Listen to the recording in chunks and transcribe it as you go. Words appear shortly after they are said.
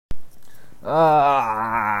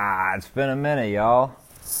It's been a minute, y'all.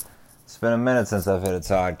 It's been a minute since I've hit a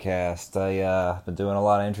Toddcast. I've been doing a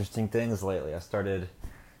lot of interesting things lately. I started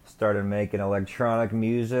making electronic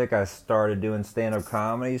music. I started doing stand-up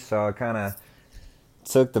comedy, so I kind of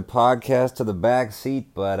took the podcast to the back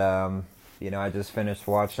seat. But I just finished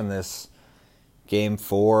watching this Game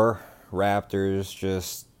 4. Raptors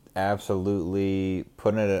just absolutely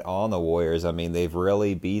putting it on the Warriors. I mean, they've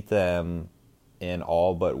really beat them in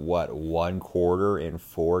all but one quarter in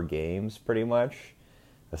 4 games, pretty much.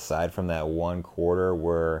 Aside from that one quarter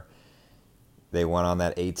where they went on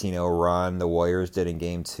that 18-0 run the Warriors did in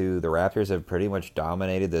Game 2, the Raptors have pretty much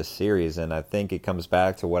dominated this series, and I think it comes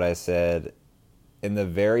back to what I said in the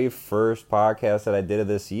very first podcast that I did of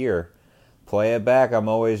this year. Play it back, I'm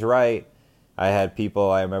always right. I had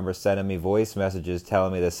people, I remember, sending me voice messages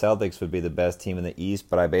telling me the Celtics would be the best team in the East,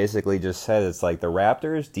 but I basically just said it's like the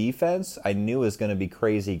Raptors' defense I knew was going to be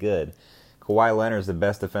crazy good. Kawhi Leonard's the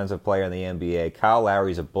best defensive player in the NBA. Kyle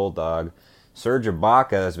Lowry's a bulldog. Serge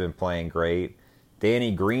Ibaka has been playing great.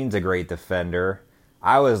 Danny Green's a great defender.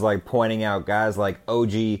 I was like pointing out guys like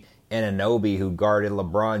OG Anunoby who guarded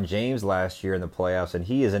LeBron James last year in the playoffs, and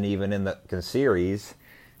he isn't even in the series.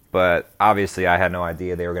 But obviously I had no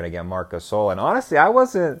idea they were going to get Marc Gasol. And honestly,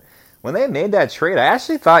 when they made that trade, I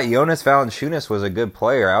actually thought Jonas Valanciunas was a good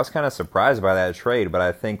player. I was kind of surprised by that trade, but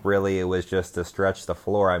I think really it was just to stretch the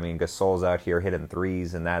floor. I mean, Gasol's out here hitting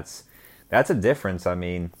threes, and that's a difference. I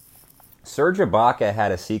mean, Serge Ibaka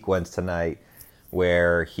had a sequence tonight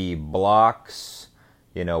where he blocks,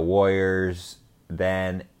 Warriors,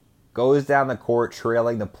 then goes down the court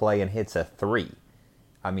trailing the play and hits a three.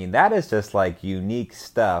 I mean, that is just like unique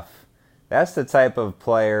stuff. That's the type of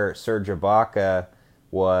player Serge Ibaka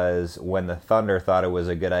was when the Thunder thought it was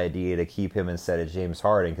a good idea to keep him instead of James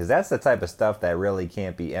Harden, because that's the type of stuff that really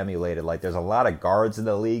can't be emulated. Like, there's a lot of guards in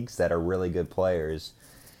the leagues that are really good players,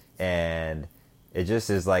 and it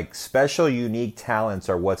just is like special, unique talents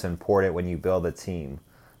are what's important when you build a team.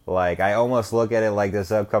 Like, I almost look at it like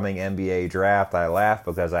this upcoming NBA draft. I laugh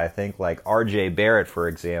because I think like R.J. Barrett, for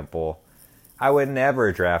example, I would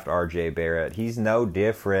never draft R.J. Barrett. He's no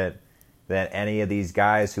different than any of these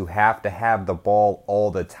guys who have to have the ball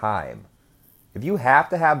all the time. If you have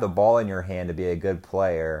to have the ball in your hand to be a good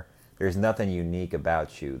player, there's nothing unique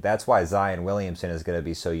about you. That's why Zion Williamson is going to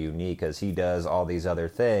be so unique, because he does all these other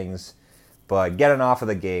things. But getting off of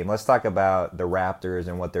the game, let's talk about the Raptors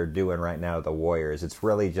and what they're doing right now with the Warriors. It's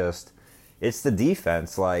really just, it's the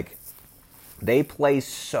defense. Like, they play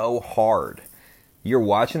so hard. You're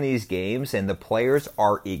watching these games and the players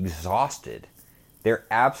are exhausted. They're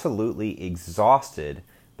absolutely exhausted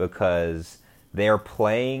because they're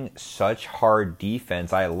playing such hard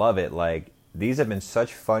defense. I love it. Like, these have been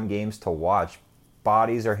such fun games to watch.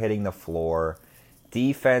 Bodies are hitting the floor.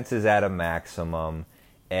 Defense is at a maximum.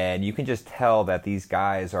 And you can just tell that these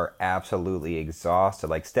guys are absolutely exhausted.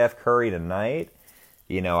 Like Steph Curry tonight,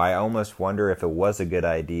 I almost wonder if it was a good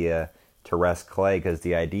idea to rest Klay, because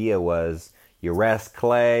the idea was, you rest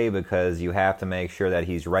Klay because you have to make sure that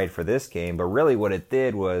he's right for this game. But really what it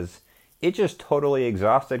did was it just totally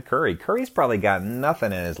exhausted Curry. Curry's probably got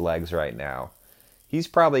nothing in his legs right now. He's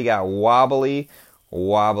probably got wobbly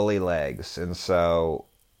legs. And so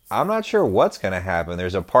I'm not sure what's going to happen.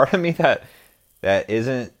 There's a part of me that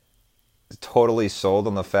isn't totally sold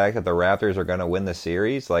on the fact that the Raptors are going to win the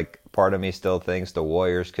series. Like, part of me still thinks the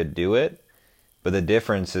Warriors could do it. But the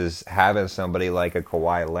difference is having somebody like a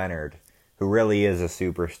Kawhi Leonard, who really is a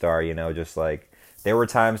superstar, just like there were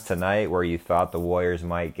times tonight where you thought the Warriors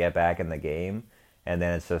might get back in the game, and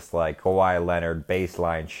then it's just like Kawhi Leonard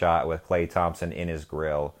baseline shot with Klay Thompson in his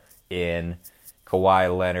grill.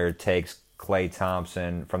 Kawhi Leonard takes Klay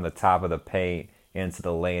Thompson from the top of the paint into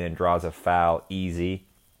the lane and draws a foul, easy.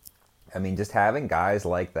 I mean, just having guys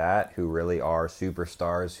like that who really are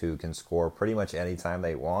superstars who can score pretty much any time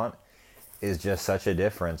they want is just such a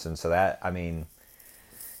difference. And so that, I mean,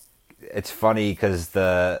 it's funny because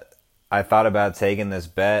I thought about taking this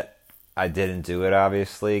bet. I didn't do it,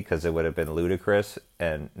 obviously, because it would have been ludicrous,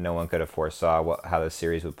 and no one could have foresaw how the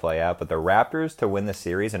series would play out. But the Raptors to win the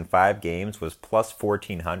series in 5 games was plus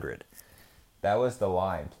 1,400. That was the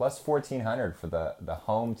line. Plus 1,400 for the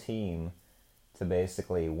home team to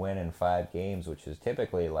basically win in 5 games, which is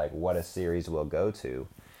typically like what a series will go to.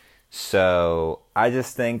 So I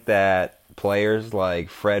just think that players like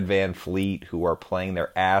Fred VanVleet, who are playing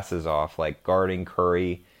their asses off, like guarding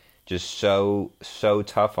Curry, just so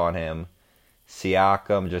tough on him.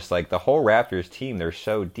 Siakam, just like the whole Raptors team, they're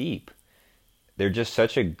so deep. They're just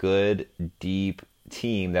such a good, deep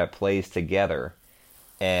team that plays together.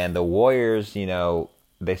 And the Warriors,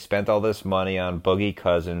 they spent all this money on Boogie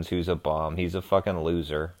Cousins, who's a bum. He's a fucking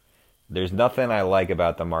loser. There's nothing I like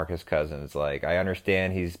about DeMarcus Cousins. Like, I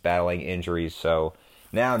understand he's battling injuries, so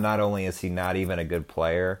now not only is he not even a good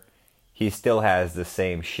player, he still has the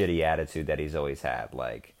same shitty attitude that he's always had.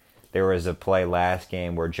 Like, there was a play last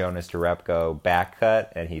game where Jonas Jerebko back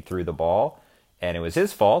cut and he threw the ball, and it was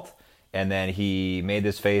his fault. And then he made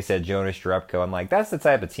this face at Jonas Jerebko. And, like, that's the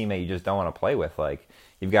type of teammate you just don't want to play with. Like,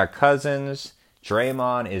 you've got Cousins.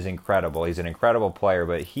 Draymond is incredible. He's an incredible player,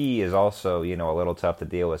 but he is also, a little tough to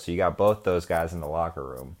deal with. So you got both those guys in the locker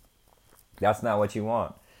room. That's not what you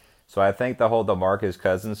want. So I think the whole DeMarcus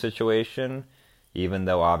Cousins situation, even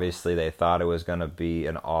though obviously they thought it was going to be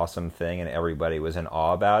an awesome thing and everybody was in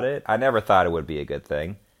awe about it, I never thought it would be a good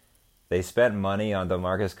thing. They spent money on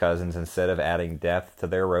DeMarcus Cousins instead of adding depth to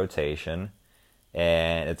their rotation,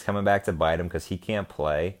 and it's coming back to bite him because he can't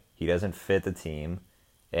play. He doesn't fit the team.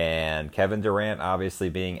 And Kevin Durant obviously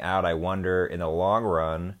being out, I wonder in the long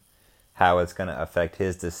run how it's going to affect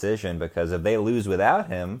his decision, because if they lose without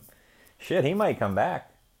him, shit, he might come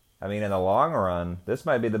back. I mean, in the long run, this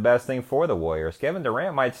might be the best thing for the Warriors. Kevin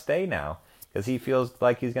Durant might stay now because he feels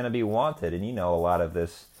like he's going to be wanted. And a lot of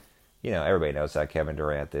this, everybody knows how Kevin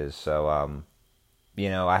Durant is. So,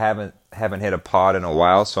 I haven't hit a pod in a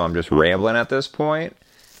while, so I'm just rambling at this point.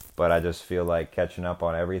 But I just feel like catching up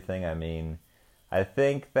on everything. I mean, I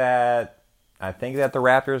think that the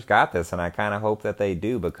Raptors got this, and I kind of hope that they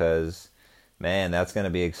do because, man, that's going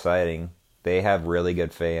to be exciting. They have really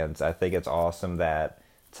good fans. I think it's awesome that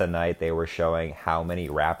tonight they were showing how many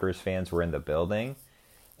Raptors fans were in the building,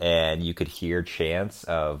 and you could hear chants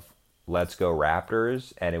of "Let's go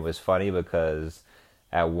Raptors," and it was funny because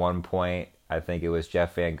at one point, I think it was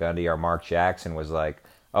Jeff Van Gundy or Mark Jackson was like,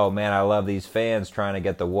 "Oh man, I love these fans trying to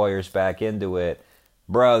get the Warriors back into it."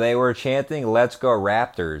 Bro, they were chanting, "Let's go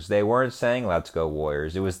Raptors." They weren't saying, "Let's go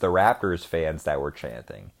Warriors." It was the Raptors fans that were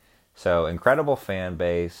chanting. So, incredible fan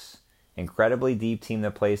base, incredibly deep team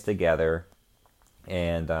that plays together.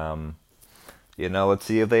 And, let's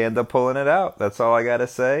see if they end up pulling it out. That's all I got to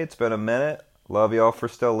say. It's been a minute. Love y'all for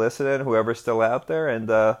still listening, whoever's still out there. And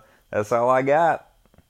that's all I got.